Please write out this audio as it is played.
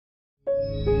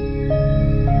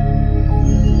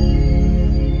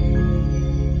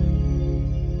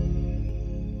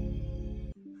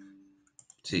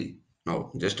See,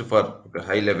 now just for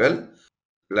high level,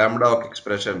 lambda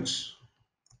expression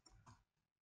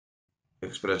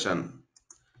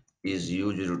is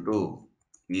used to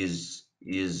is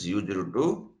used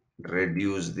to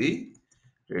reduce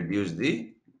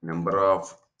the number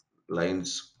of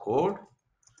lines code.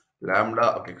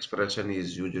 Lambda expression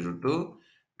is used to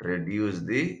reduce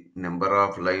the number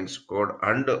of lines code,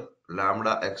 and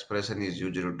lambda expression is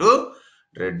used to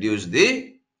reduce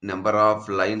the number of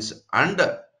lines and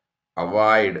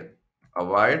avoid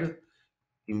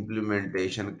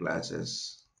implementation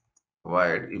classes.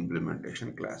 Avoid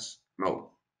implementation class. Now,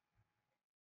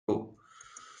 so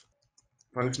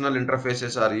functional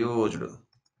interfaces are used.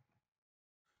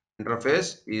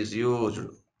 Interface is used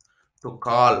to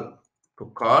call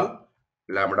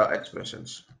lambda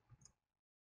expressions.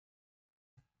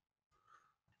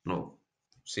 No,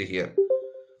 see here.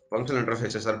 Functional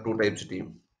interfaces are two types,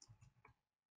 team.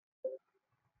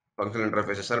 Functional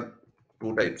interfaces are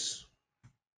two types.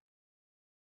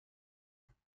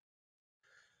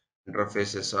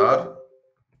 Interfaces are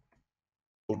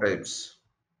two types.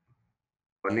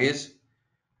 One is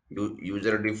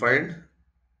user defined.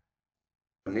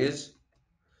 One is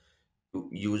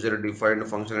user defined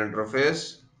functional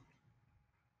interface.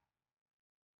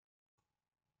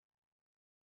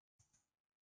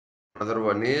 Another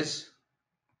one is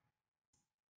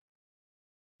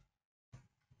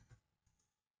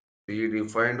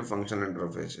predefined functional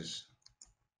interfaces.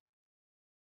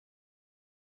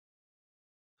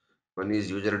 One is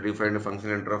user defined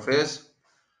functional interface.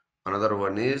 Another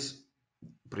one is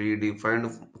predefined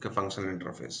functional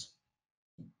interface.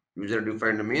 User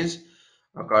defined means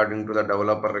according to the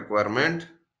developer requirement,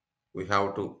 we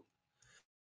have to.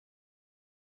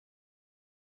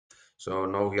 So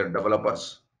now here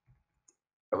developers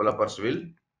will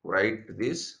write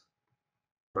this,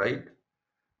 write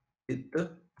it,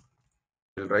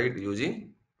 will write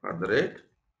using @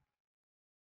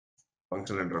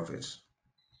 functional interface.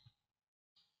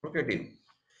 Okay, team.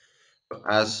 So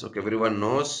as everyone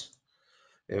knows,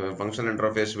 a functional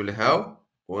interface will have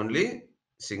only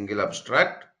single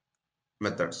abstract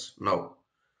methods. Now,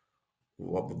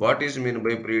 what is meant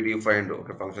by predefined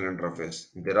functional interface?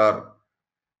 There are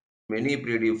many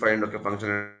predefined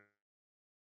functional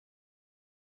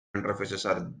interfaces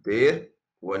are there.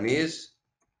 One is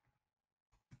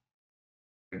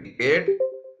predicate,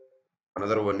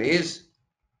 another one is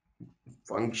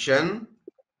function,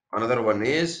 another one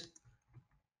is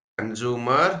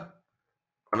consumer,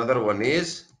 another one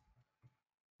is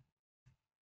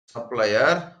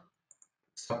supplier.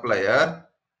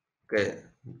 Okay,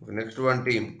 next one,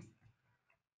 team.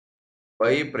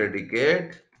 By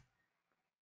predicate,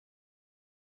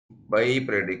 by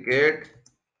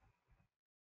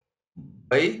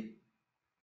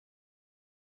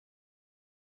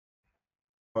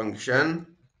function,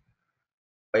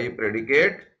 by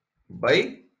predicate,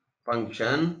 by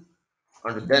function,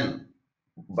 and then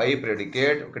by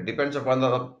predicate. Okay, depends upon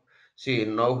the, see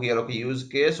now here, okay, use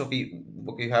case. Okay,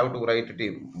 you have to write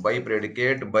it by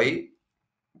predicate, by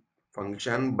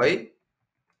function, by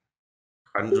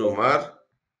consumer,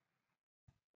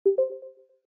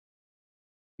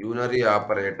 unary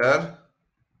operator,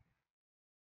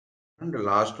 and the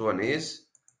last one is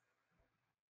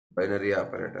binary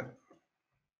operator.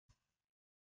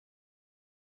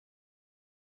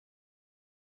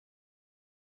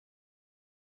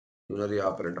 Unary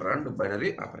operator and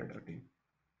binary operator, team.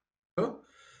 So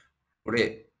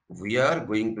today we are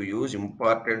going to use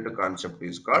important concept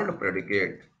is called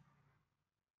predicate.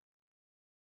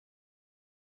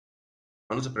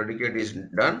 Once the predicate is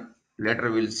done,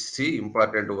 later we'll see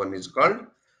important one is called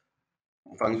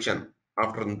function.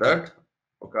 After that,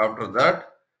 okay, after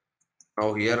that,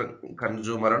 now here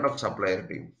consumer and supplier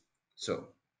team.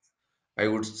 So I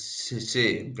would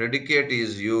say predicate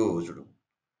is used.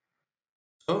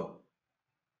 So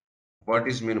what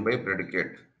is meant by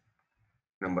predicate?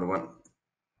 Number one,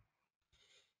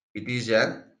 it is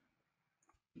an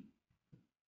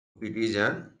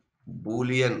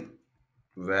Boolean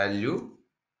value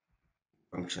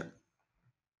function.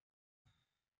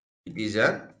 It is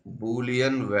a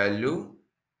Boolean value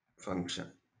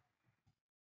function.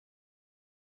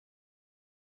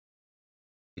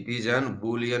 It is an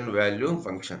Boolean value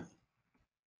function.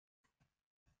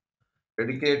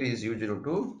 Predicate is used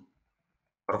to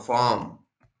perform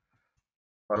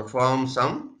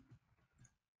some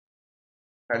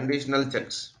conditional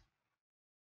checks.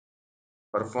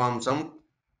 Perform some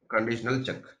conditional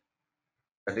check.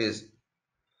 That is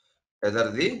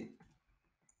whether the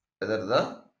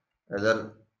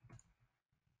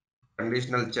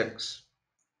conditional checks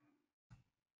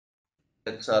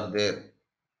are there.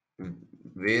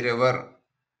 wherever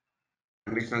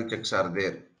conditional checks are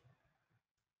there,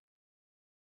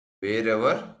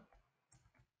 wherever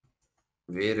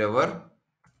wherever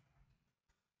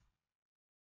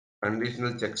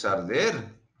conditional checks are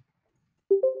there,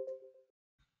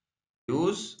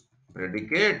 use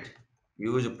predicate,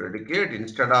 use predicate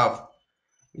instead of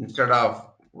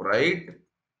write,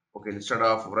 okay, instead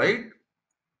of write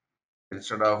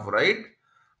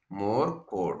more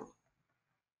code.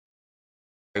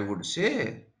 I would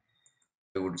say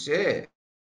okay,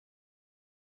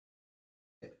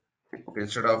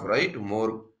 instead of write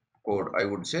more code, I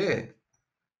would say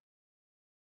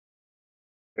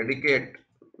predicate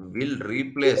will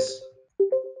replace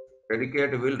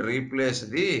predicate will replace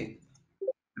the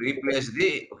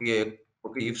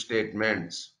if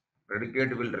statements.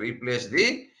 Predicate will replace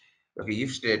the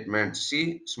if statements.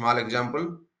 See small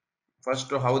example. First,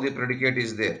 how the predicate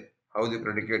is there. How the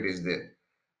predicate is there.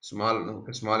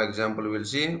 Small example we'll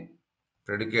see.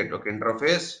 Predicate. Okay,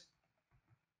 interface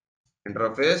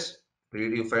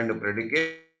predefined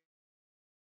predicate.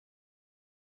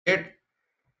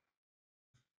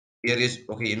 Here is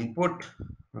okay input.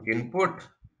 Okay, input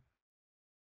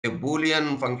a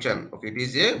boolean function. Okay, it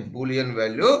is a boolean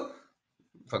value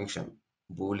function.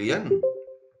 Boolean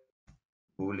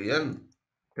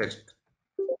text.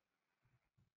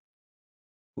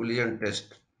 Boolean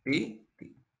test. T.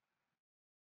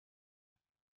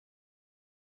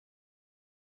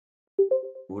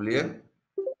 Boolean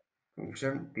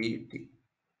function T.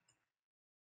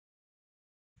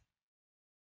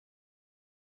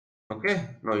 Okay,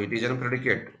 now it is a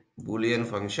predicate. Boolean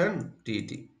function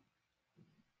T.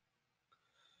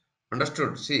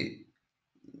 Understood? See,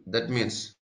 that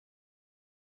means.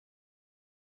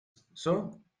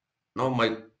 So now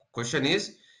my question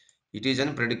is, it is a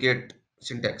predicate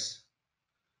syntax.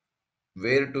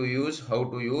 Where to use, how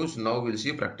to use, now we'll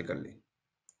see practically.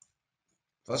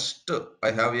 First,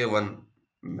 I have a one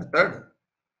method,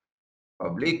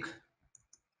 public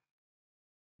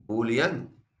boolean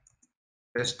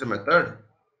test method.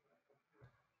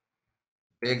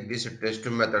 Take this test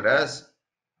method as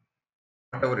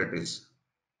whatever it is,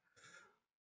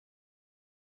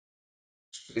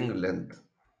 string length.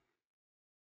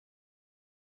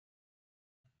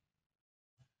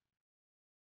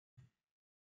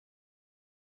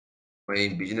 My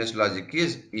business logic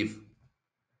is if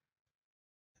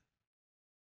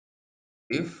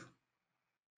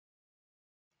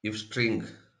string.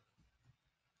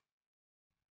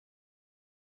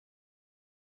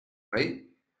 My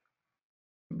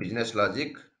business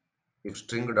logic if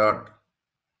string dot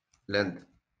length,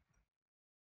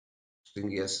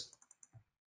 string yes,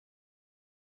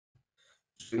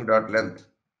 string dot length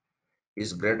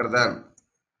is greater than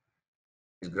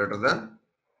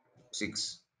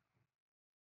 6,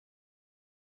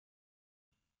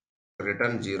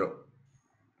 return 0,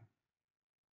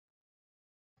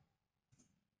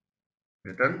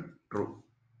 return true,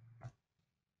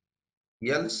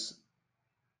 else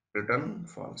return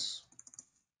false.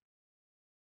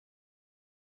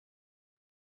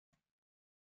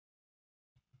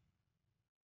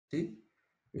 See,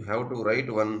 you have to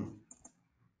write one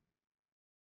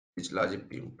this logic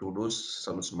team to do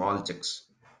some small checks.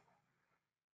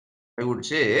 I would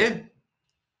say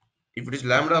if it is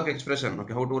lambda expression,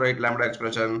 okay, how to write lambda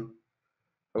expression?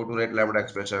 How to write lambda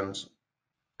expressions?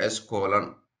 S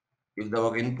colon. If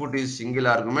the input is single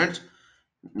argument,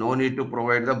 no need to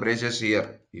provide the braces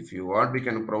here. If you want, we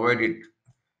can provide it.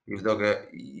 If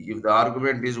the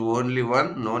argument is only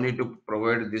one, no need to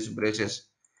provide these braces.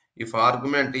 If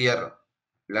argument here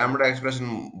lambda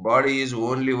expression body is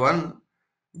only one,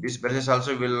 this braces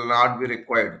also will not be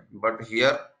required. But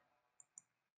here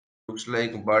looks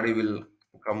like body will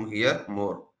come here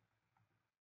more.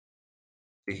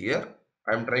 See here,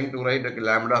 I am trying to write a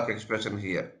lambda expression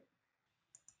here.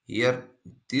 Here,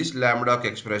 this lambda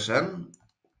expression,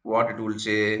 what it will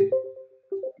say?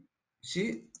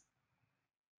 See,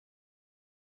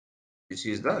 this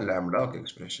is the lambda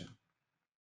expression.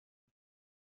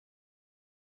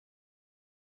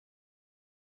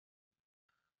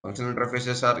 Functional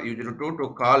interfaces are used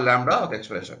to call lambda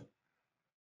expression.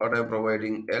 What I am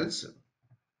providing else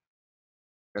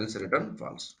return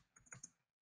false.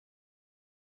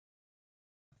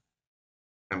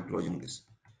 I am closing this.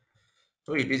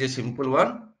 So it is a simple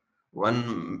one.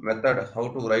 One method how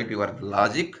to write your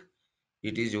logic.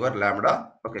 It is your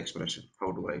lambda expression.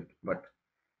 How to write, but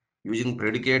using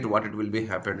predicate, what it will be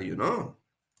happened,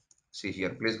 See here,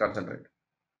 please concentrate.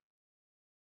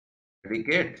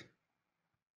 Predicate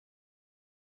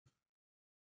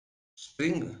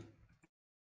string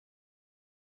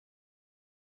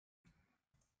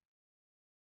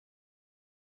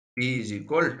T is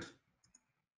equal to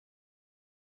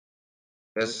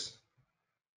S,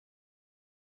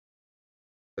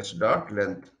 S dot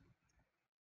length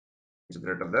is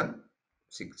greater than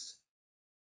 6.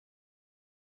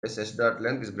 S dot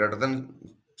length is greater than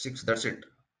 6. That's it.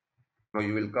 Now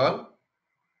you will call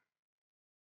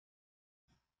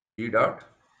G dot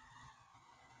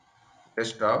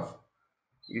test of,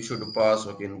 you should pass,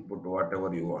 okay, input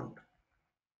whatever you want.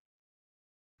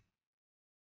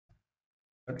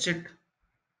 That's it.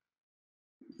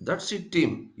 That's it,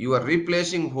 team. You are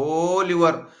replacing whole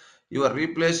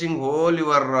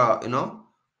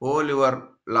whole your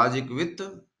logic with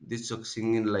this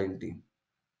single line, team.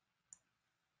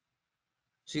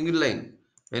 Single line.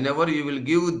 Whenever you will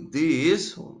give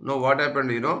this, now what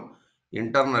happened,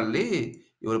 internally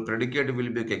your predicate will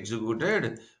be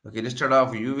executed. Okay, instead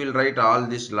of you will write all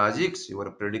these logics,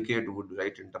 your predicate would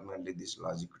write internally this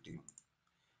logic, team.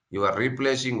 You are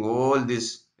replacing all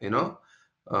this, 7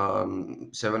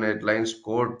 8 lines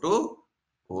code to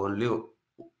only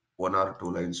 1 or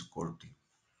 2 lines code, team.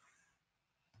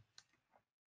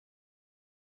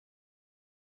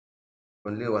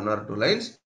 Only 1 or 2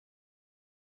 lines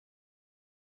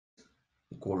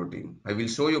code, team. I will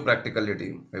show you practically,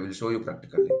 team. I will show you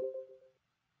practically.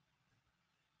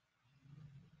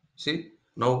 See,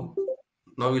 now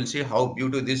we'll see how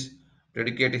beautiful this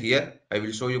predicate here. I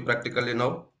will show you practically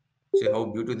now. See how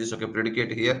beautiful this, okay,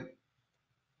 predicate here.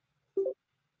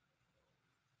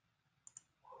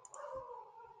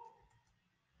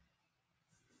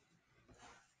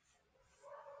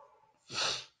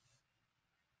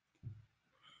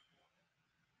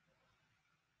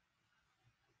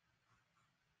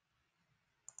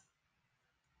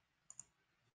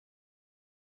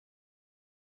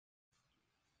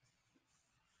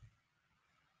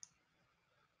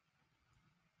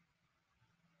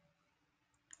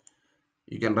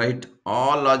 You can write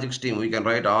all logics, team. We can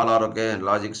write all our, okay,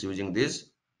 logics using this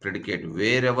predicate.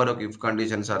 Wherever, okay, if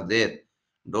conditions are there,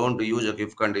 don't use, okay,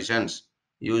 if conditions.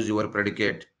 Use your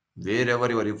predicate. Wherever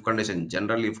your if condition,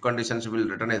 generally if conditions will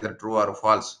return either true or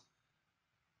false.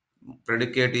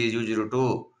 Predicate is used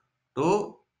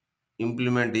to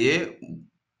implement a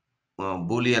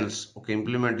booleans, okay,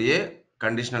 implement a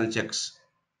conditional checks.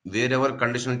 Wherever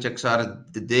conditional checks are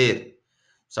there,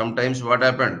 sometimes what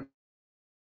happened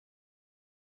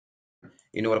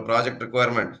in your project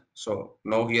requirement. So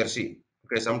now here see,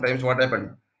 okay, sometimes what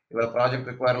happened, your project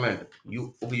requirement,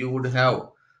 you would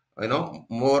have,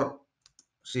 more,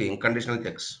 see, in conditional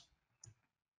checks.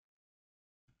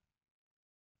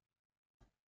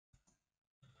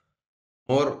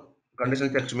 More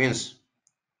conditional checks means,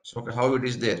 so okay, how it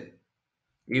is there,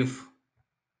 if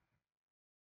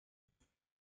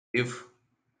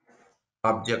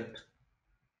object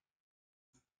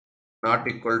not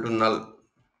equal to null,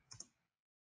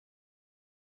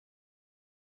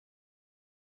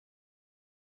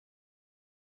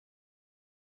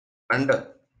 and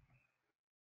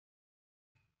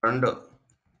and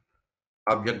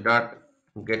object dot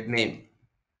get name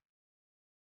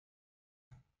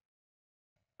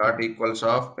dot equals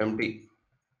of empty.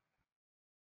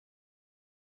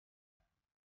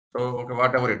 So okay,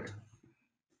 whatever it,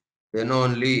 then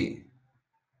only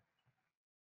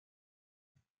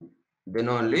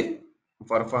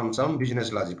perform some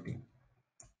business logic, team.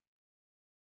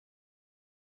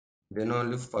 Then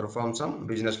only perform some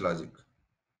business logic.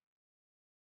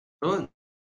 So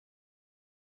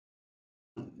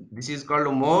this is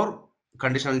called more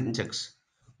conditional checks.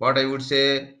 What I would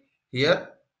say here,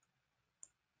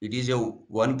 it is a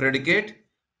one predicate,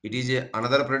 it is a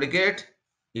another predicate,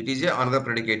 it is a another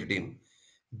predicate, team.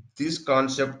 This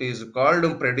concept is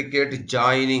called predicate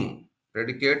joining.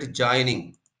 Predicate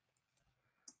joining.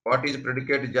 What is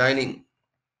predicate joining?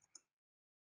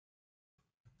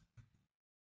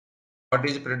 What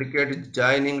is predicate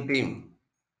joining, team?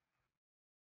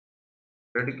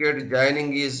 Predicate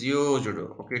joining is used.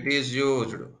 Okay, it is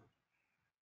used.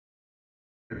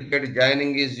 Predicate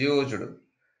joining is used.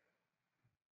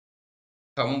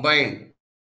 Combined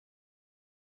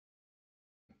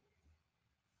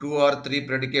two or three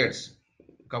predicates.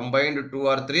 Combined two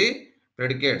or three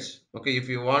predicates. Okay, if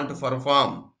you want to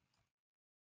perform,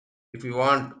 if you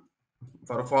want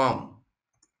perform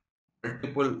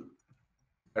multiple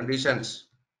conditions,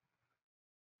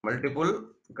 multiple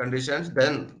conditions,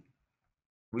 then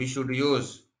we should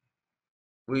use,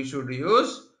 we should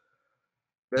use,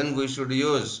 then we should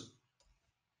use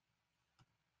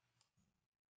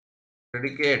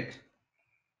predicate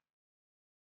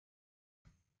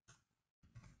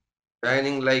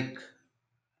joining like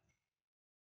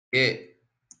A,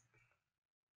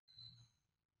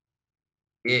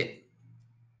 A,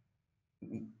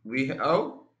 we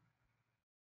have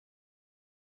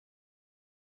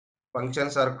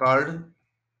functions are called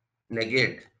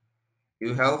negate.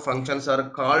 You have functions are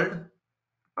called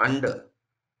and.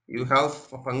 You have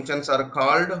functions are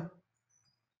called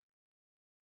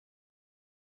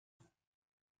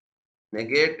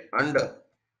negate and.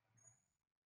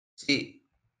 See,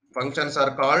 functions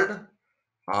are called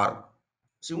or.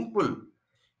 Simple.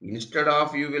 Instead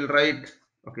of you will write,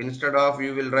 okay, instead of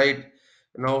you will write,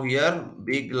 now here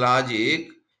big logic,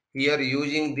 here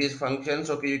using these functions,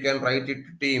 okay, you can write it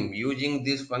team. Using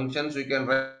these functions, you can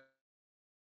write,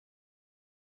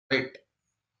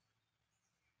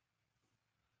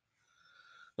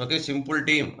 okay, simple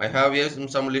team. I have here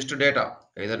some list data,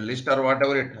 either list or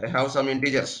whatever it. I have some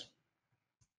integers.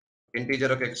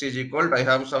 Integer of x is equal to, I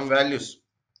have some values.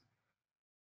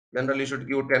 Generally should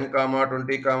give 10 comma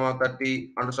 20 comma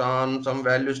 30 and so on, some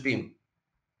values team.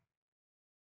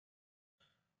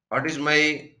 What is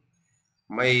my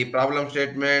problem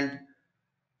statement?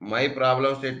 My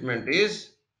problem statement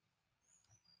is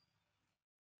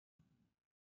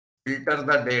filter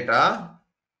the data,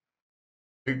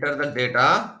 filter the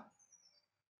data,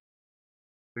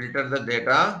 filter the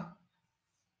data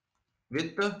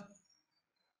with,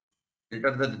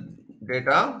 filter the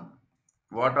data.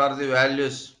 What are the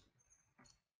values?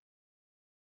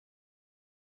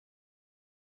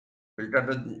 Filter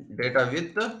the data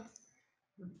with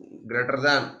greater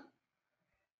than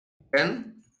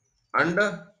 10 and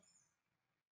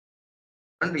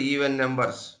even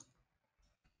numbers.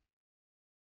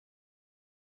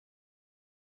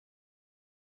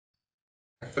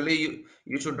 Actually,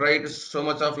 you should write so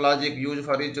much of logic, use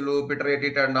for each loop, iterate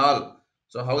it and all.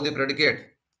 So how the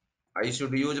predicate? I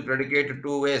should use predicate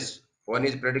two ways. One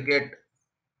is predicate.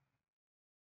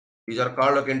 These are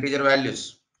called like integer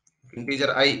values.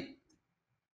 Integer I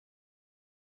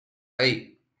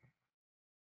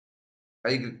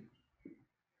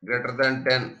greater than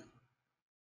 10.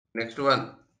 Next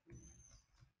one,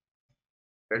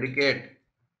 predicate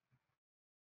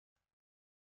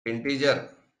integer.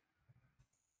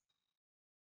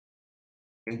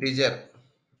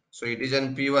 So it is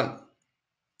an P1,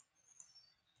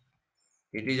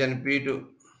 it is an P2.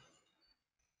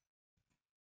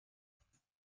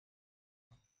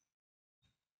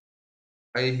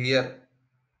 I here,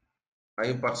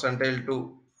 I percentile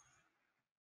 2.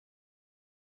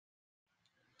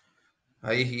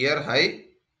 I here, I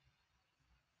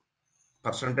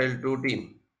percentile 2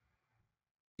 team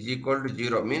is equal to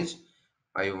 0. Means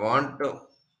I want to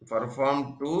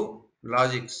perform two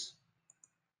logics.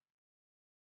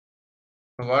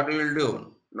 What we will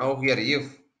do? Now here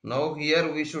if. Now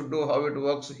here we should do how it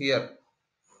works here.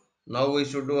 Now we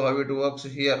should do how it works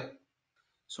here.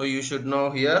 So you should know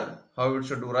here how it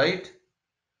should do, right?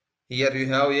 Here you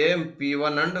have a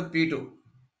P1 and P2.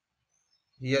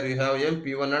 Here you have a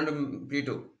P1 and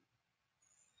P2.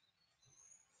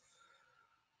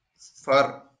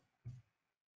 For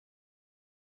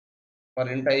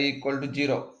int I equal to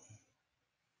 0.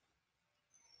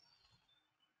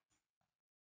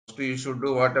 So you should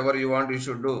do whatever you want, you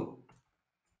should do.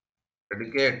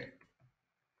 Predicate.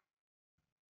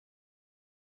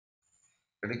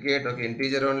 Predicate, okay,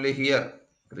 integer only here.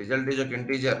 Result is of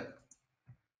integer.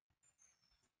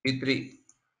 P3,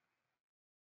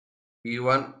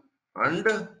 P1 and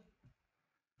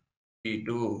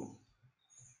P2.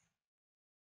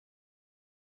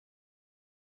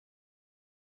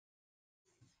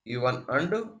 P1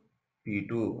 and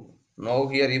P2. Now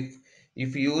here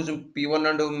if you use P1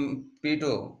 and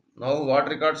P2, now what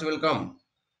records will come?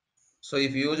 So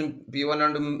if you use P1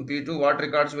 and P2, what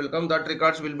records will come? That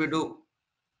records will be do.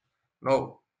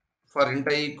 Now for int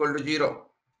I equal to 0.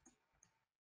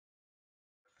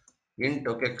 Int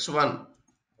okay, x1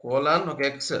 colon okay,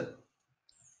 x.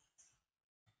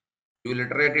 You will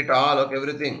iterate it all, okay,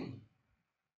 everything.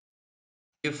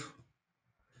 If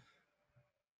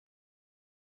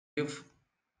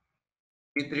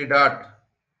P3 dot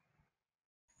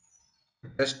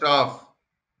test of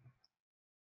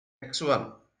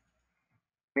x1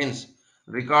 means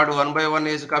record one by one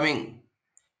is coming.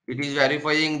 It is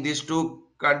verifying these two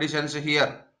conditions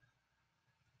here.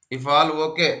 If all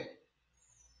okay,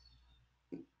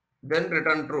 then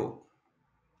return true.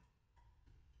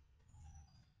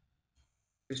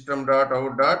 System dot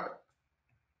out dot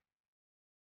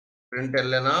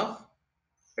println of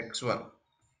x1.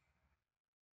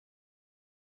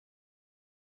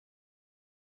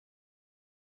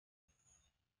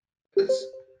 Yes.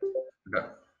 Done.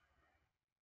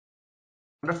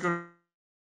 Understood,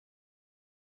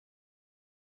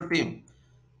 team?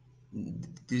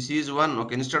 This is one.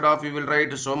 Okay, instead of you will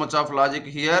write so much of logic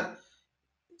here,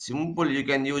 simple. You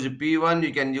can use P1,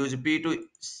 you can use P2.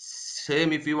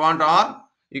 Same if you want R,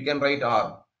 you can write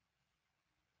R.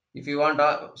 If you want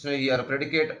R, so here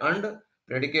predicate and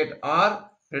predicate R,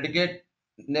 predicate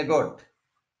negate.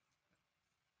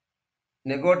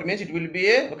 Negate means it will be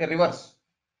a okay reverse.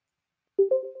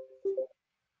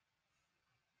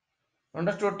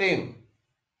 Understood, team?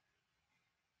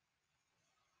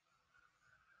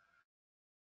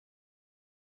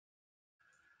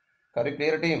 Correct,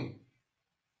 clear, team?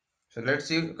 So let's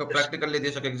see practically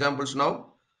these examples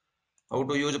now. How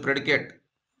to use predicate.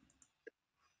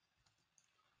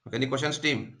 Okay, any questions,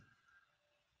 team?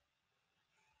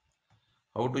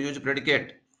 How to use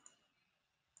predicate?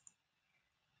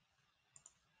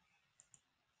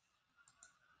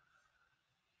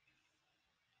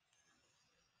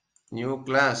 New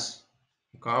class.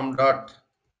 Com dot.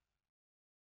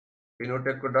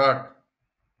 Sreenutech dot.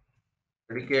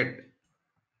 Predicate.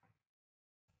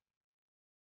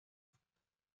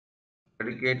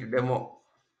 Predicate demo.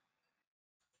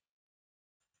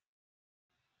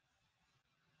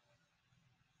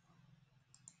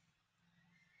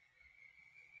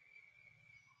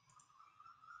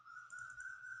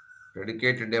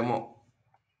 Predicate demo.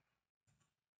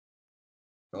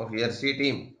 Now here see,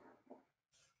 team,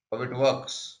 how it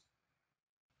works.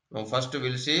 Now first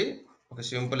we'll see okay,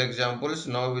 simple examples.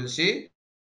 Now we'll see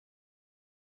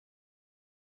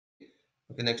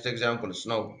okay, next examples.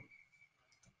 Now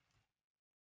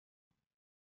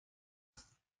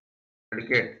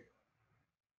predicate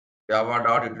java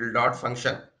dot util dot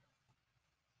function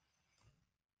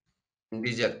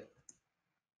integer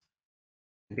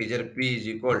p is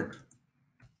equal to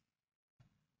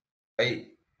I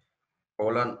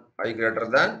colon I greater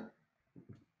than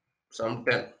some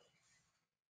 10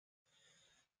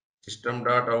 system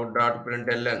dot out dot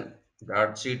println.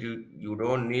 That's it. You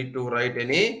don't need to write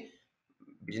any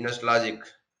business logic.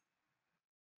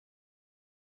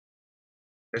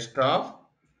 Rest of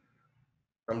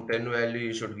some 10 value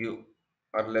you should give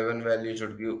or 11 value you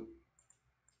should give.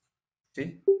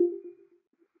 See,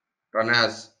 run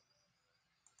as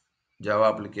Java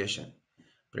application.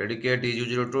 Predicate is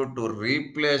used to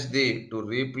replace the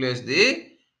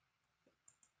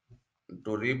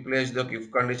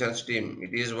if condition stream.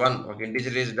 It is one. Okay,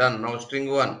 integer is done. Now string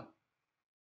one.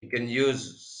 You can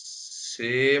use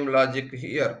same logic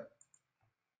here.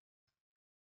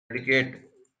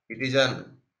 Predicate. It is an.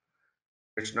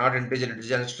 It's not integer. It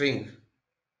is an string.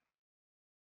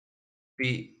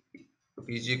 P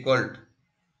is equal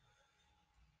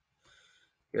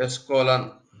to s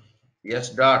colon s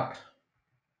dot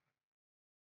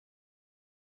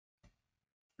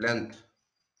length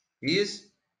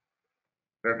is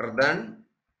greater than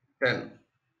 10.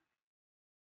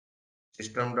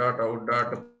 System dot out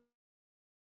dot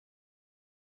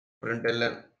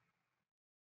println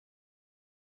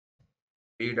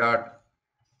p dot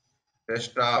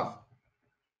test of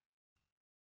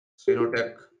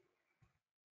Sreenutech.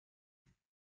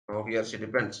 Now here it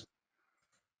depends.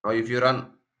 Now if you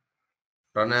run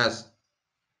as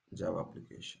Java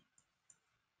application.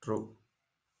 True.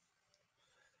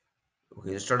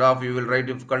 Okay, instead of you will write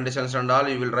if conditions and all,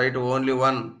 you will write only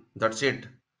one. That's it.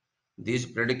 This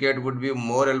predicate would be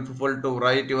more helpful to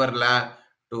write your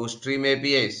to stream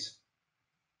APIs.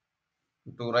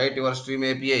 To write your stream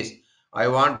APIs. I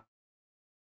want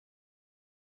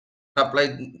to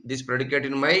apply this predicate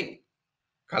in my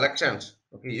collections.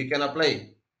 Okay, you can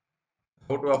apply.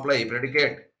 How to apply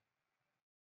predicate?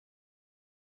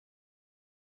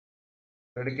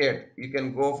 Predicate. You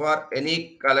can go for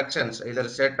any collections, either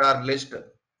set or list.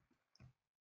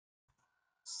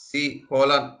 C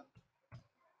colon.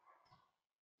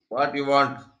 What you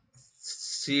want?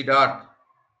 C dot.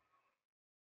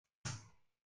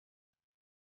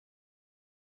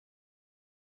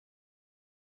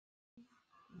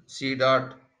 C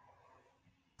dot.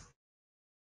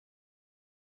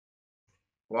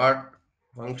 What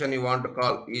function you want to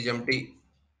call is empty.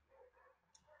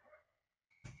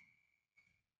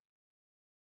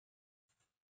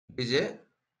 It is a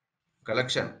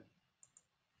collection.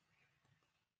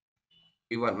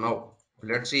 Even now,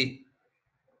 let's see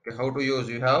how to use.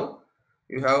 You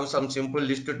have some simple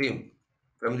list team.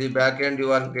 From the backend,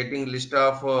 you are getting list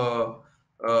of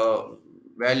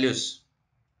values.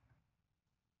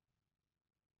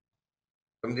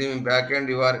 From the backend,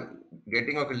 you are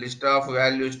getting a list of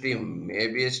values team.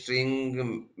 Maybe a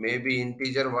string, maybe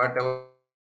integer, whatever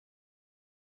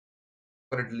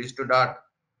it list dot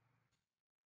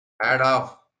add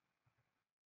of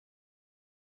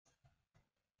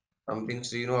something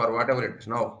Sreenu or whatever it is.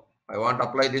 Now I want to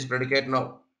apply this predicate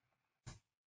now.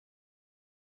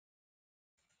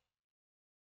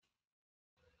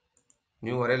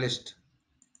 New array list.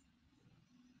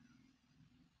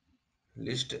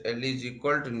 List L is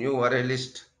equal to new array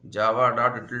list. Java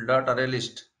dot util dot array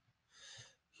list.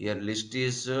 Here list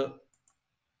is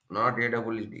not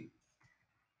AWT.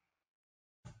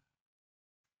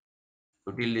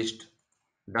 Util list.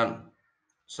 Done.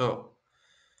 So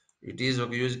it is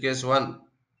okay, use case 1,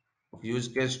 okay, use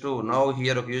case 2. Now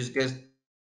here okay, use case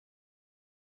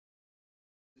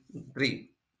 3.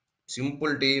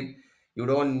 Simple team. You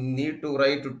don't need to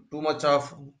write too much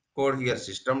of code here.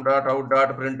 System dot out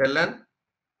dot println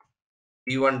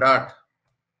p1 dot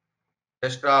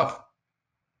test of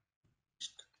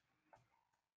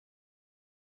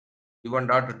p1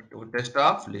 dot test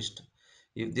of list.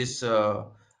 If this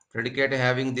predicate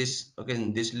having this,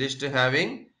 okay, this list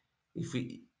having, if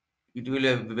we, it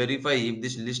will verify if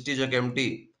this list is okay,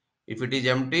 empty. If it is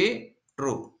empty,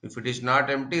 true. If it is not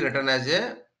empty, return as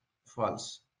a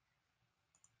false.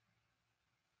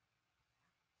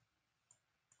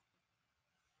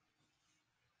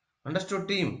 Understood,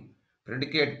 team?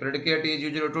 Predicate is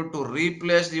used to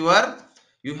replace your.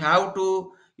 You have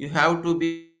to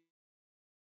be,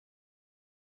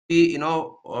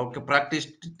 okay, practice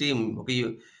team.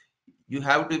 Okay, you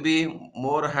have to be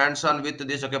more hands-on with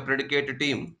this, okay, predicate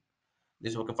team.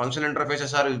 This, okay, functional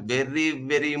interfaces are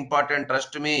very important.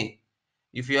 Trust me.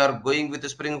 If you are going with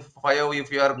Spring 5,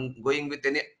 if you are going with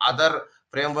any other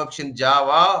frameworks in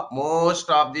Java, most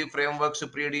of the frameworks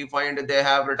predefined they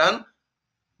have written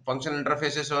functional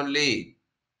interfaces only.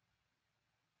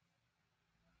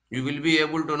 You will be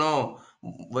able to know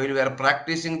while we are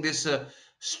practicing this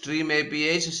stream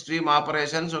APIs, stream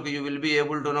operations. Okay, you will be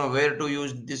able to know where to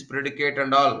use this predicate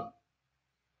and all.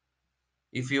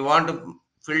 If you want to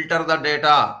filter the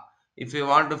data, if you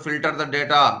want to filter the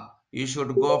data, you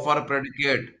should go for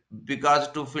predicate,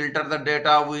 because to filter the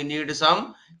data we need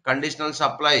some conditional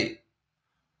supply.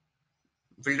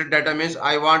 Filter data means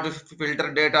I want to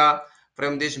filter data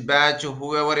from this batch,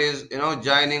 whoever is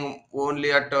joining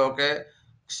only at okay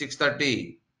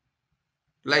 6:30.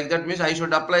 Like that means I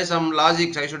should apply some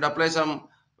logics. I should apply some,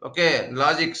 okay,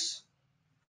 logics.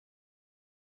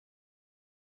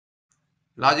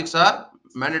 Logics are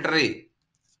mandatory.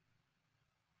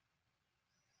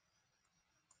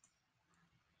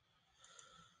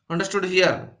 Understood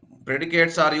here.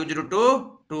 Predicates are used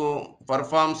to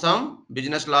perform some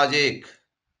business logic,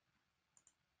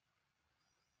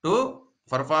 to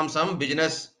perform some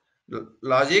business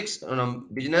logics,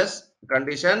 business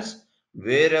conditions.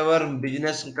 Wherever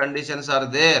business conditions are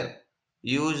there,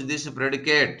 use this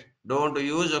predicate. Don't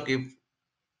use okay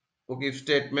if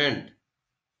statement.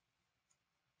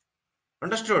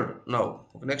 Understood? Now,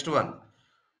 next one.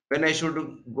 When I should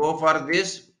go for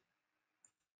this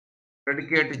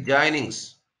predicate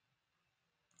joinings,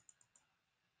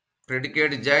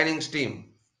 predicate joinings team.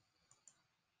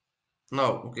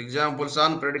 Now, okay, examples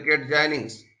on predicate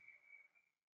joinings.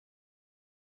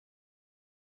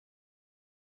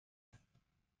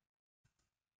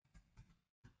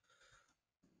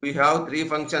 We have three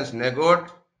functions: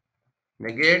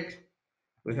 negate.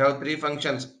 We have three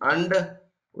functions and.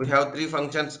 We have three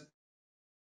functions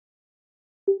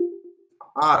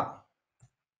are.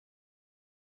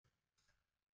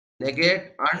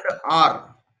 Negate and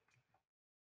are.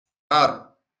 Are.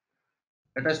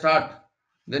 Let us start.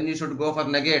 Then you should go for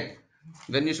negate.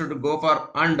 Then you should go for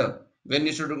and. When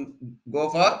you should go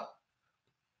for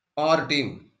or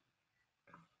team.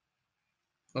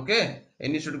 Okay,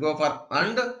 and you should go for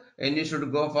and you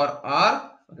should go for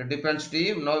or. Okay, depends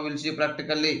team. Now we'll see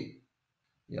practically.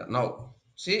 Yeah, now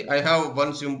see, I have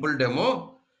one simple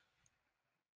demo.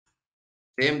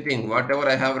 Same thing, whatever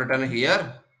I have written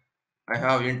here, I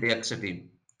have int x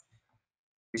team.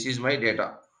 This is my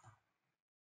data.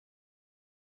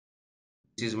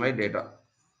 This is my data.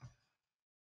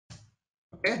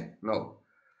 Okay, now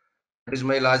that is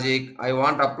my logic. I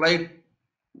want to apply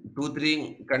two,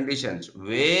 three conditions.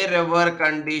 Wherever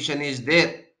condition is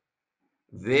there,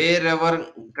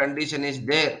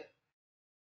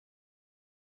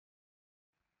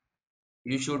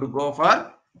 you should go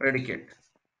for predicate.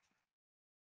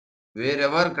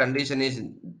 Wherever condition is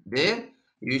there,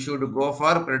 you should go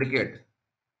for predicate.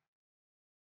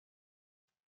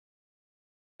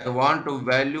 I want to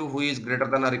value who is greater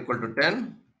than or equal to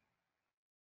 10.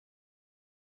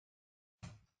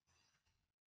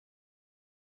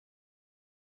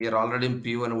 Here already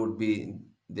P1 would be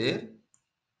there.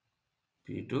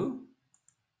 P2.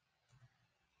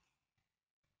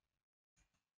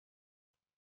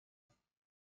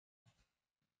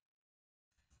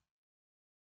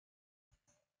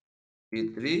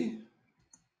 P3.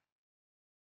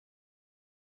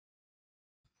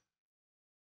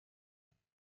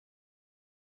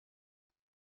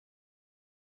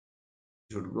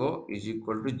 should go is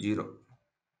equal to 0.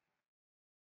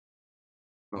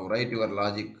 Now write your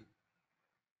logic.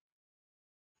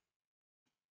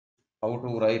 How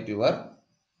to write your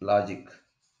logic?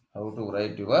 How to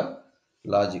write your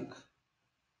logic?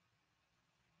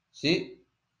 See,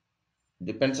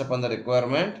 depends upon the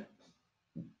requirement.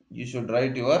 You should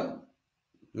write your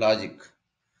logic.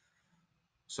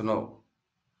 So now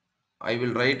I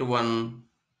will write one.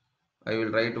 I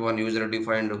will write one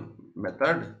user-defined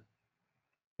method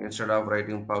instead of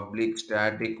writing public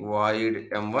static void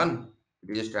m1.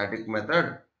 It is a static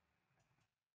method.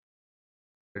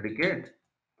 Predicate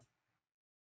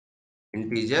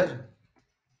integer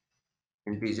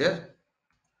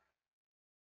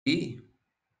p.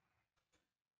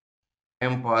 I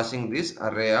am passing this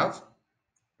array of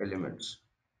elements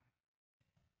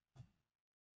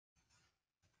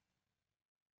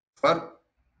for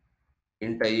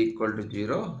int I equal to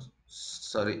 0.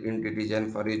 Sorry, int it is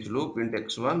an for each loop int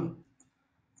x1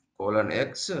 colon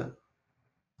x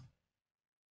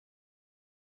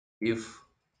if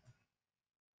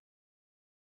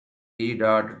e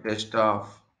dot test of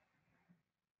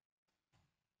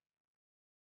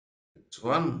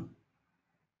x1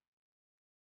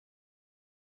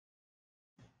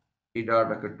 e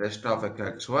dot test of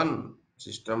x1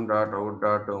 system dot out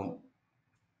dot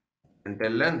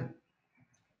println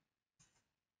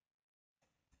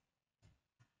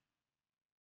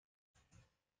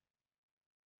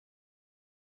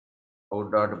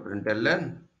out dot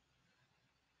println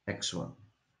x1.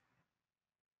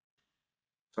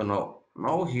 So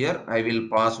now here I will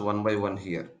pass one by one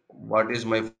here. What is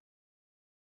my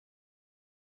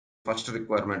first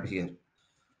requirement here?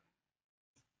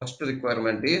 First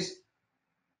requirement is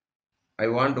I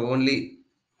want only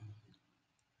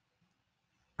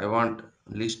I want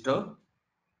list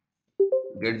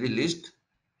get the list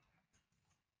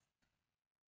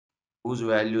whose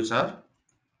values are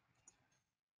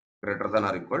greater than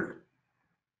or equal to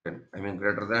 10. I mean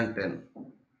greater than 10.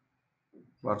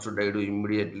 What should I do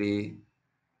immediately?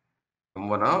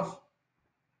 M1 of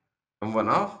M1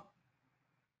 of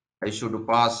I should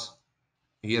pass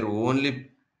here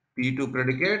only P2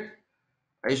 predicate.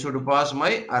 I should pass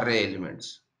my array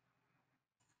elements.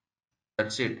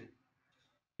 That's it.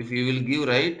 If you will give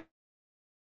right,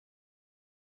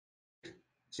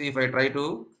 see if I try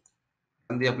to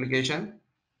run the application,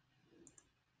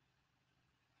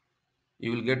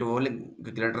 you will get only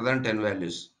greater than 10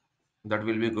 values. That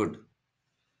will be good.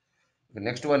 The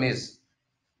next one is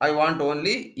I want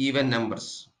only even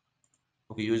numbers.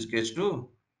 Okay, use case to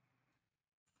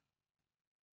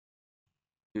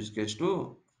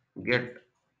get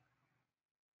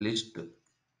list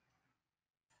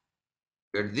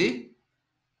get the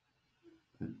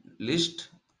list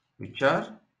which are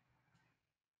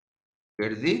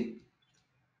get the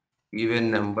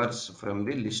even numbers from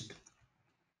the list.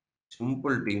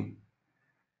 Simple team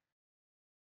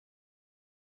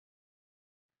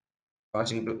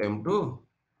passing to M2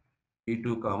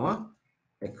 P2 comma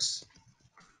X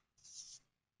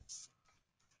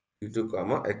P2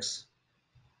 comma X.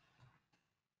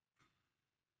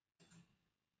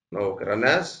 Now run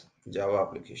as Java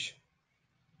application.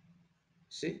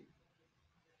 See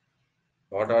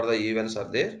what are the events are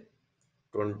there?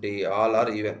 20. All are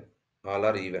even. All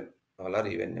are even. All are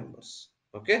even numbers.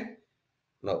 Okay.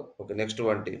 Now okay, next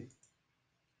one team.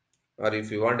 Or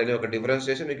if you want any of a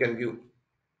differentiation, you can give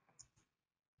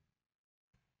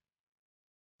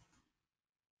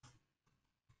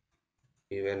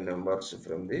even numbers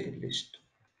from the list.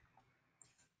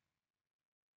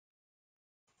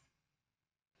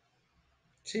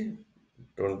 See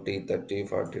 20, 30,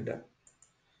 40 done.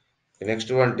 The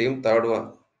next one team, third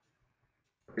one.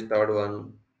 The third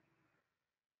one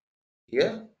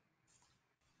here.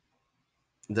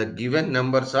 The given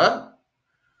numbers are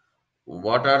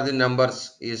what are the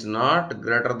numbers is not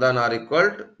greater than or equal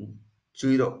to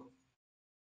 0.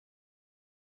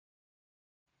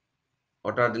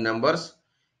 What are the numbers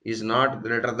is not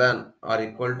greater than or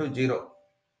equal to 0.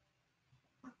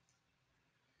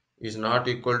 Is not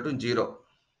equal to 0.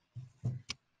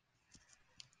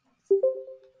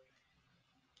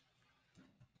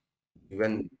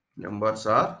 Given numbers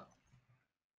are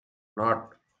not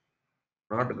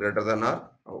greater than or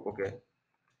okay,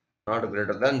 not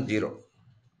greater than 0.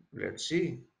 Let's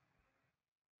see.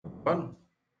 M1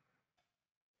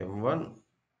 M1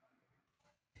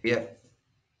 here.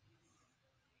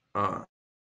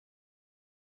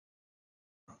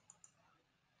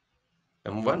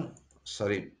 M1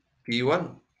 sorry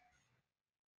P1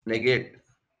 negate.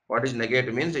 What is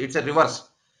negate means? It's a reverse.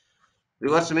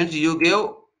 Reverse means you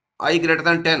give I greater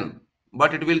than 10,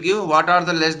 but it will give what are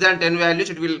the less than 10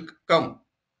 values it will come.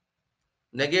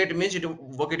 Negate means it,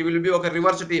 okay, it will be okay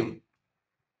reverse team.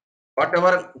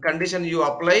 Whatever condition you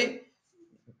apply,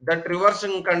 that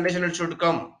reversing condition it should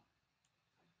come.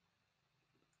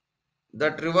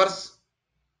 That reverse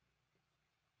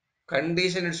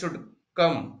condition it should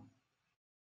come.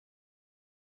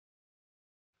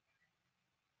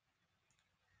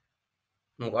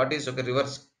 Now what is okay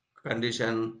reverse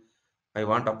condition? I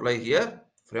want to apply here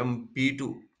from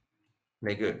P2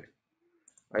 negate.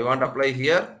 I want to apply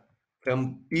here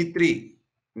from P3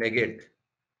 negate.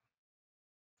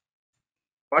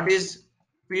 What is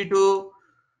P2?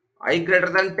 I greater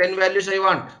than 10 values I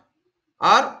want.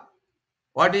 Or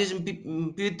what is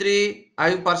P3?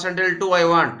 I percentile 2 I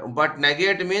want. But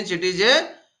negate means it is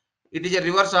a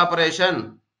reverse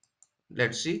operation.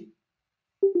 Let's see.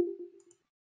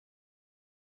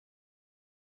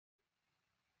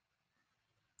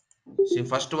 See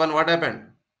first one what happened?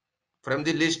 From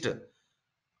the list.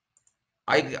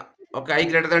 I okay I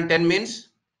greater than 10 means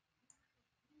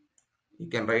you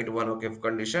can write one okay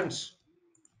conditions.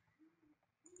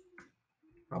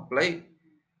 Apply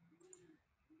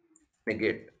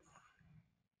negate.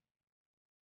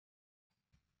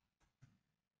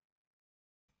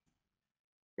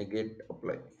 Negate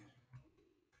apply.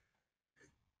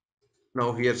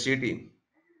 Now here CT.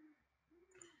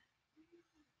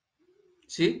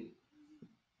 See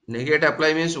negate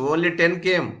apply means only 10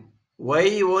 came.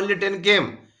 Why only 10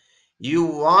 came? You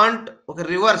want okay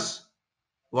reverse.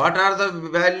 What are the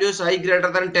values I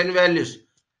greater than 10 values?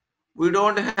 We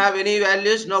don't have any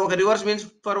values. Now okay, reverse means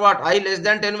for what? I less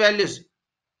than 10 values.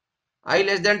 I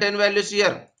less than 10 values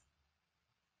here.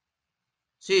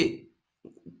 See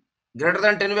greater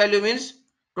than 10 value means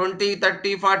 20,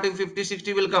 30, 40, 50,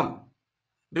 60 will come.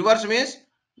 Reverse means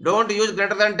don't use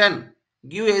greater than 10.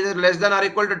 Give either less than or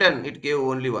equal to 10. It gave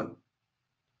only one.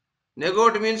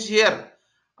 Negate means here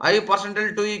I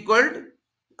percentile 2 equal.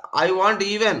 I want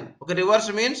even. Okay,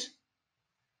 reverse means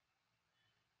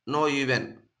no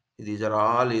even. These are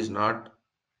all is not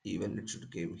even. It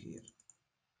should came here.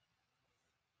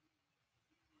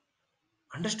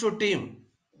 Understood team?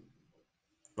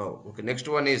 Now, okay, next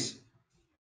one is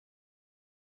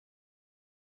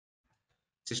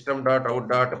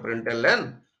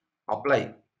system.out.println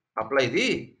apply. Apply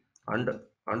the and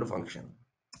function,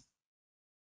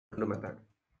 and method.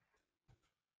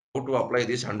 How to apply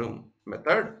this undo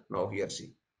method? Now here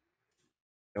see.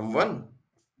 M1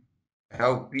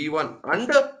 have P1 and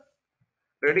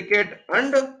predicate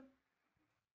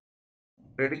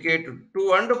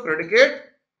 2 and predicate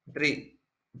 3.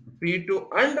 P2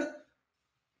 and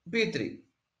P3,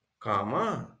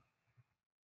 comma,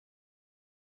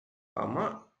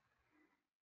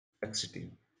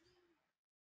 exiting.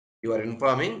 You are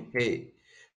informing, hey,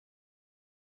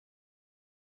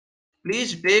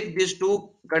 please take these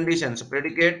two conditions,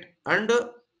 predicate and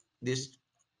this.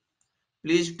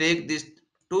 Please take these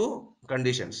two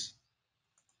conditions.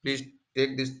 Please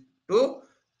take these two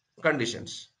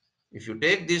conditions. If you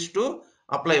take these two,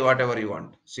 apply whatever you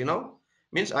want. See now,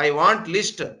 means I want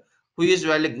list who is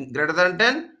value greater than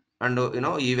 10 and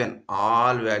even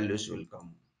all values will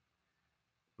come.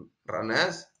 Run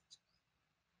as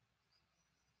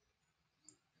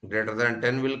greater than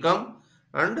 10 will come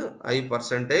and I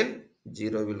percentile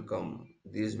 0 will come.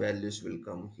 These values will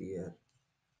come here.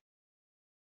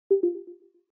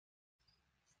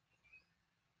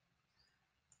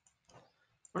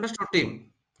 Understood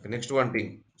team? Next one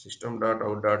team.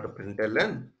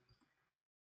 System.out.println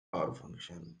or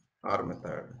function or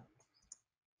method.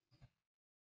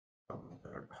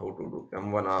 How to do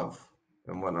m1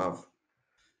 of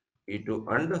e2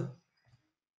 and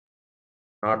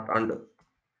not and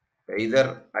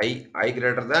either I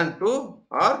greater than 2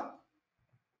 or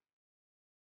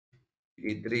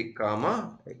e3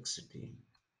 comma xt.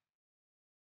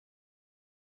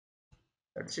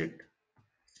 That's it.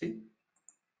 See,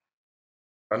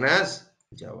 run as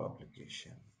Java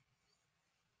application.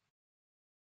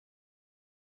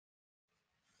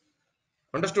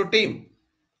 Understood team?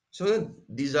 So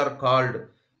these are called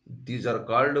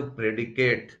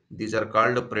predicate. These are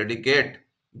called predicate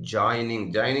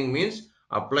joining. Joining means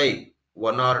apply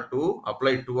one or two,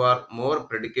 apply two or more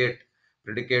predicate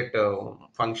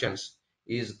functions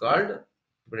is called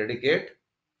predicate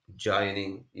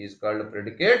joining. Is called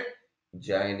predicate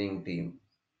joining team.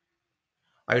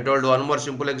 I told one more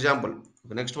simple example.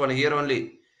 The next one here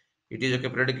only. It is okay.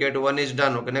 Predicate one is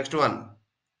done. Okay, next one.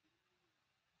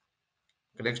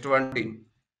 Okay, next one team.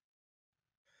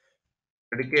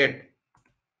 Predicate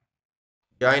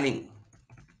joining.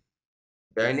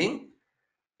 Joining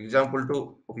example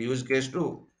 2. Okay, use case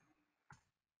 2.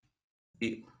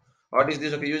 What is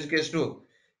this? Okay, use case 2.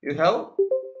 You have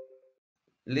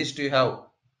list you have.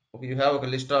 Okay, you have a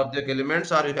list of the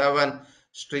elements, or you have an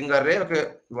string array.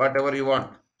 Okay, whatever you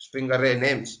want, string array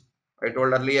names. I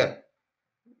told earlier,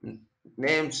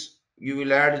 names you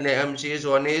will add names is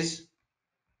one is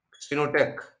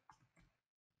Sreenutech,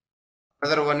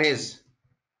 another one is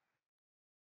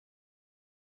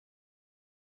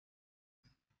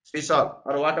Srisal,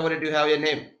 or whatever it you have a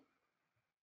name.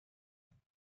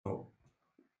 Oh,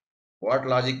 what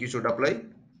logic you should apply?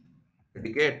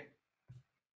 Predicate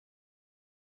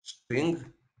string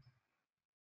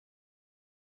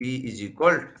p is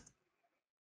equal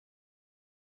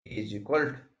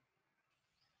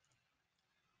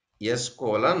s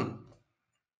colon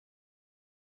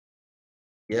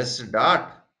s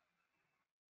dot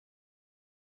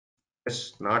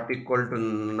s not equal to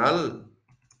null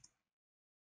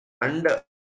and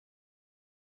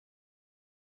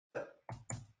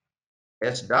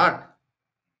s dot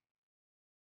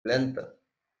length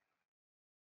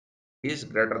is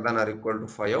greater than or equal to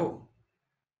 5,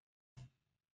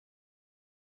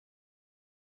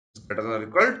 is greater than or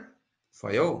equal to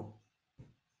 5.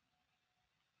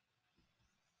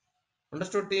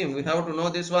 Understood, team? We have to know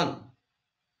this one.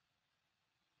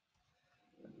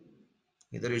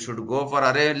 Either you should go for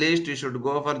array list, you should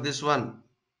go for this one.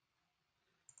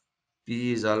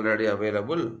 P is already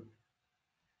available.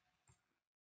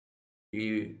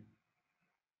 P4.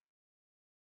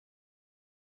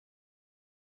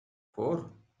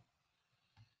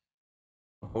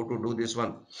 How to do this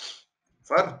one?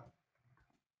 For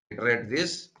iterate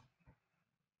this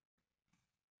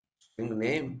string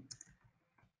names,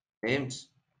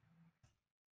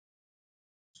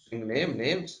 string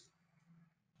names,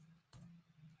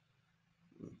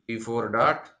 P4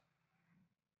 dot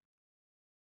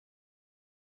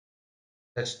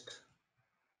test.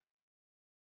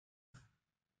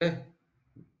 Okay,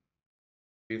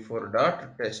 P4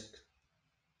 dot test.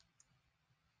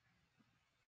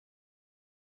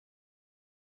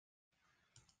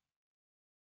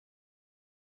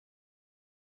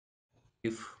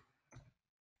 If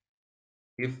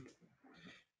if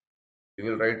we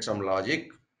will write some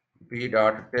logic, P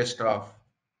dot test of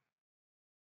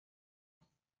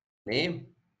name.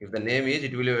 If the name is,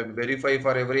 it will verify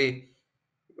for every.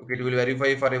 Okay, it will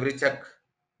verify for every check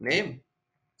name.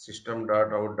 System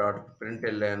dot out dot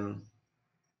println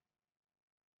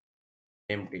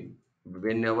empty.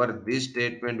 Whenever this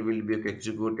statement will be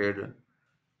executed,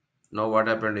 now what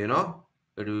happened? It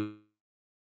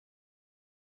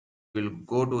will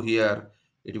go to here.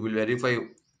 It will verify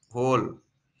whole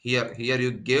here. Here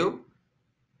you give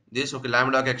this okay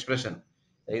lambda expression.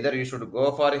 Either you should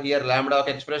go for here lambda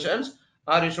expressions,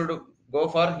 or you should go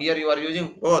for here you are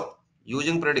using both.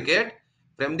 Using predicate,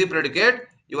 from the predicate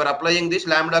you are applying this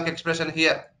lambda expression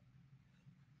here.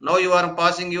 Now you are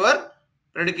passing your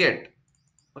predicate.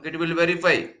 Okay, it will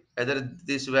verify whether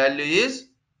this value is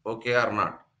okay or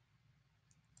not.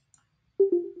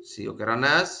 See, okay, run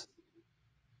as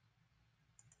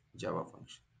Java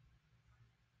function.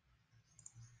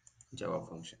 Java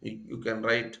function. You can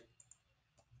write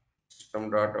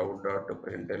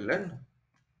system.out.println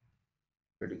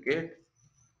predicate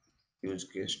use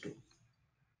case 2.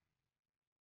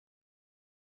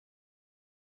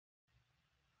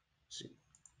 See,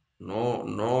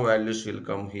 no values will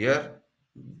come here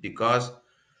because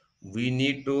we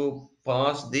need to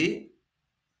pass the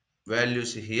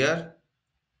values here.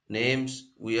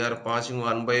 Names we are passing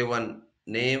one by one.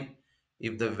 Name,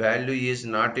 if the value is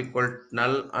not equal to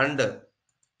null and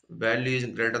value is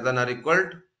greater than or equal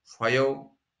to 5,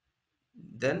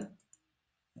 then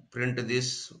print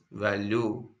this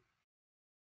value.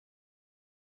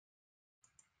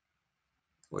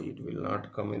 Why it will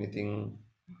not come anything?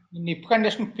 In if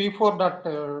condition P4 dot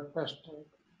test.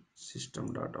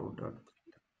 System dot out dot.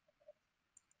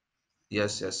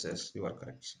 Yes, you are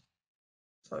correct.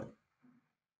 Sorry,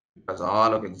 because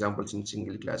all of examples in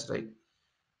single class, right?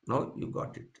 Now you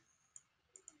got it.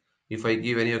 If I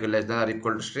give any okay, less than or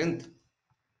equal to strength, it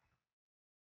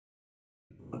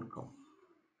won't come.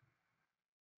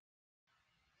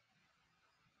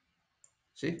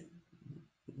 See,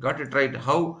 got it right.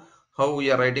 How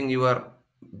we are writing your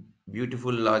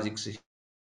beautiful logics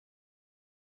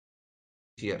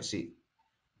here. See,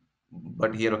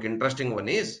 but here okay, interesting one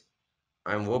is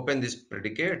I'm open this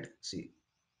predicate. See,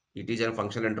 it is a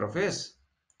functional interface.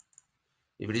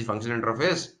 If it is functional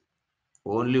interface,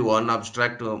 only one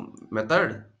abstract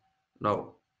method.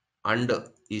 Now, and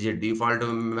is a default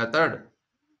method.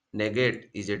 Negate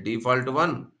is a default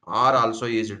one. Or also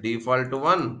is a default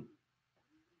one.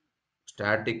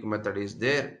 Static method is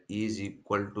there. Is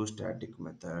equal to static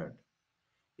method.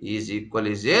 Is equal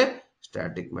is a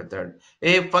static method.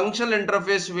 A functional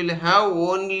interface will have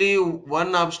only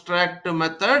one abstract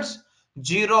methods,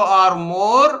 zero or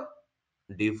more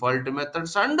default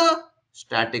methods and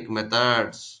static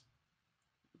methods.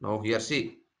 Now here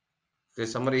see, the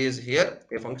summary is here.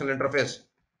 A functional interface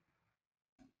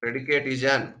predicate is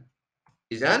an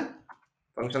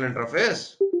functional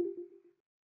interface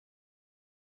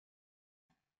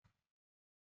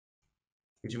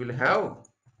which will have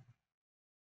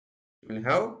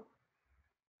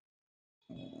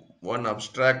one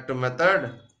abstract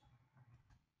method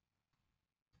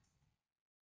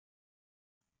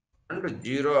and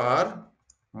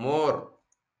more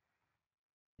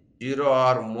zero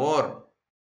or more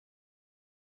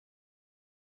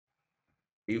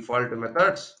default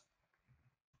methods,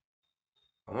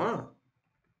 comma,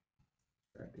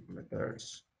 static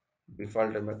methods,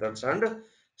 default methods and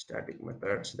static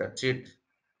methods. That's it.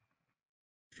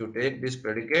 If you take this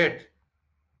predicate.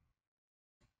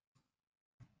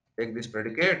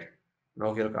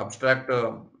 Now here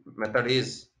method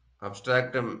is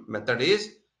method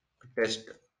is test.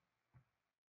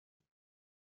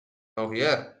 Now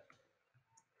here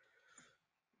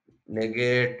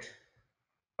negate,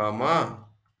 comma,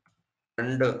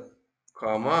 and,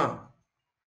 comma,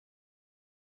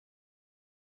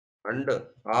 and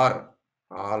are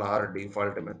all are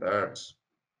default methods.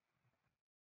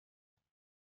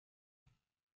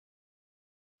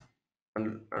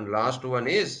 And last one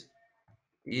is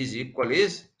equal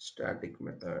is static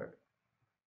method.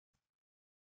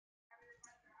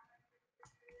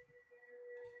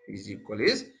 Is equal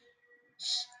is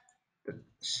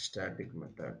static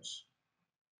methods.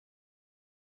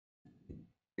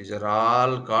 These are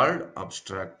all called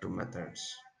abstract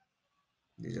methods.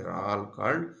 These are all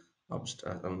called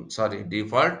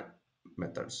default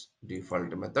methods.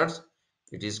 Default methods.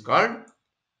 It is called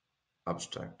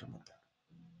abstract method.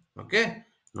 Okay.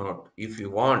 Note, if you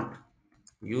want,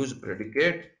 use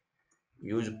predicate.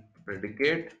 Use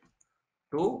predicate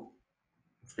to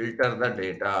filter the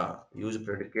data. Use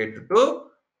predicate to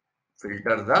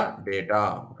filter the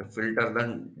data. Okay, filter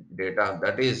the data.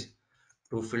 That is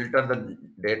to filter the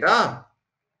data.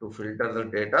 To filter the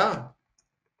data,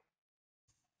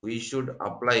 we should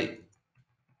apply.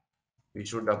 We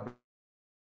should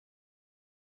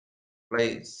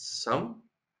apply some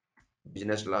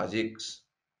business logics.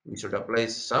 We should apply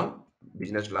some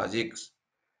business logics.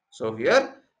 So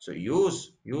here, so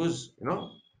use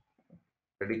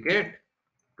predicate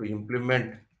to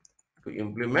implement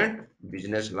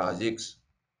business logics.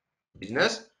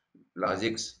 Business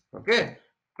logics. Okay.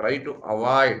 Try to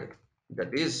avoid.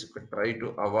 That is try to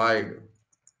avoid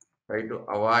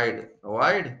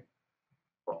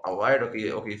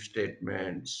okay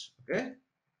statements. Okay,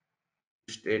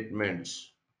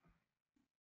 statements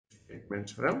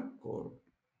from code.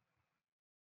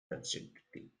 That's it.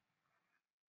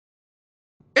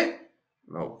 Okay.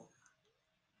 Now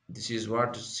this is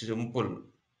what simple,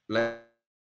 like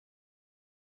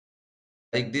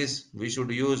this we should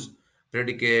use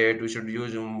predicate, we should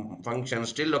use function.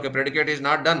 Still okay, predicate is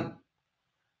not done.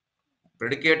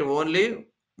 Predicate only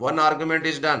one argument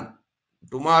is done.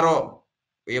 Tomorrow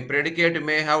a predicate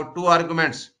may have two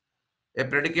arguments. A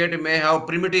predicate may have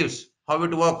primitives. How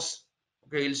it works?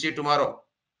 Okay, you'll see tomorrow.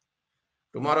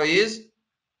 Tomorrow is,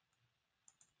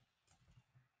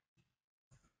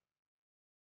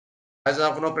 as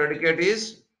of now, predicate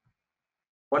is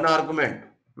one argument.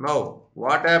 Now,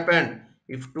 what happened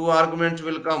if two arguments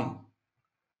will come?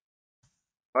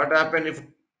 What happened if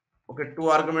okay two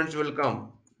arguments will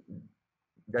come?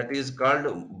 That is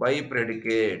called by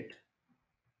predicate.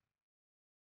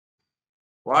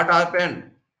 What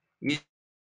happened? Is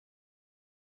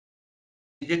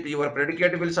it your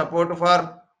predicate will support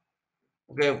for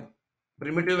okay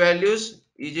primitive values?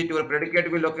 Is it your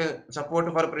predicate will okay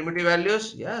support for primitive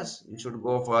values? Yes, you should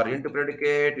go for int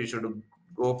predicate, you should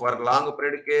go for long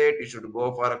predicate, you should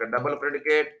go for a double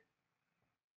predicate.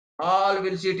 All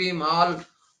will see team, all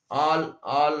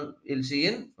will see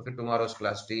in okay tomorrow's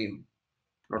class team.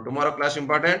 Now tomorrow class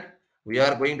important. We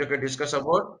are going to discuss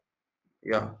about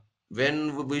yeah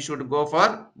when we should go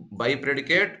for by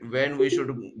predicate, when we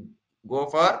should go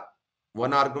for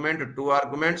one argument, two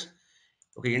arguments,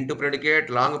 okay into predicate,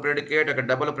 long predicate, okay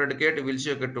double predicate. We'll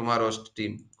see okay tomorrow's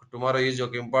team. Tomorrow is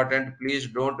okay important. Please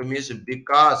don't miss,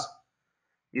 because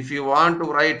if you want to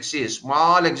write, see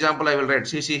small example I will write.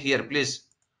 See here please.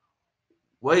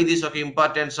 Why this okay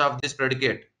importance of this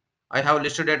predicate? I have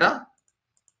list data,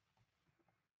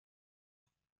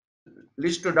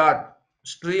 list dot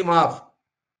stream of.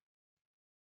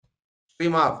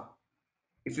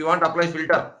 If you want to apply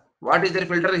filter, what is their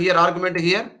filter here? Argument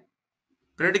here,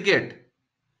 predicate.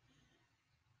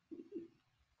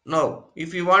 Now,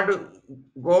 if you want to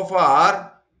go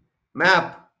for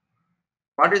map,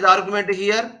 what is the argument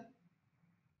here?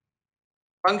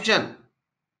 Function.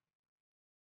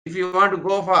 If you want to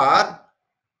go for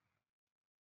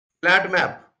flat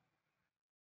map,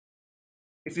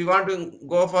 if you want to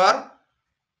go for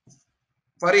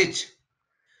each,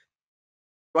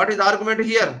 what is the argument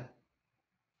here?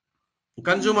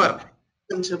 Consumer.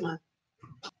 Consumer.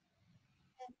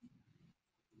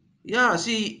 Yeah,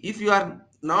 see, if you are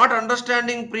not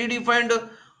understanding predefined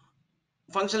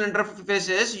functional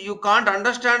interfaces, you can't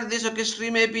understand this okay,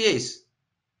 stream APIs.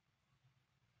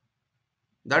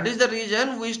 That is the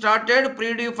reason we started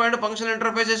predefined functional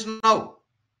interfaces now.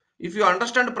 If you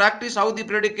understand practice how the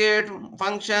predicate,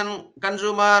 function,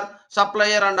 consumer,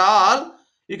 supplier and all,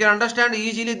 you can understand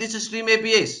easily this stream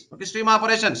APIs, okay, stream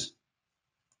operations.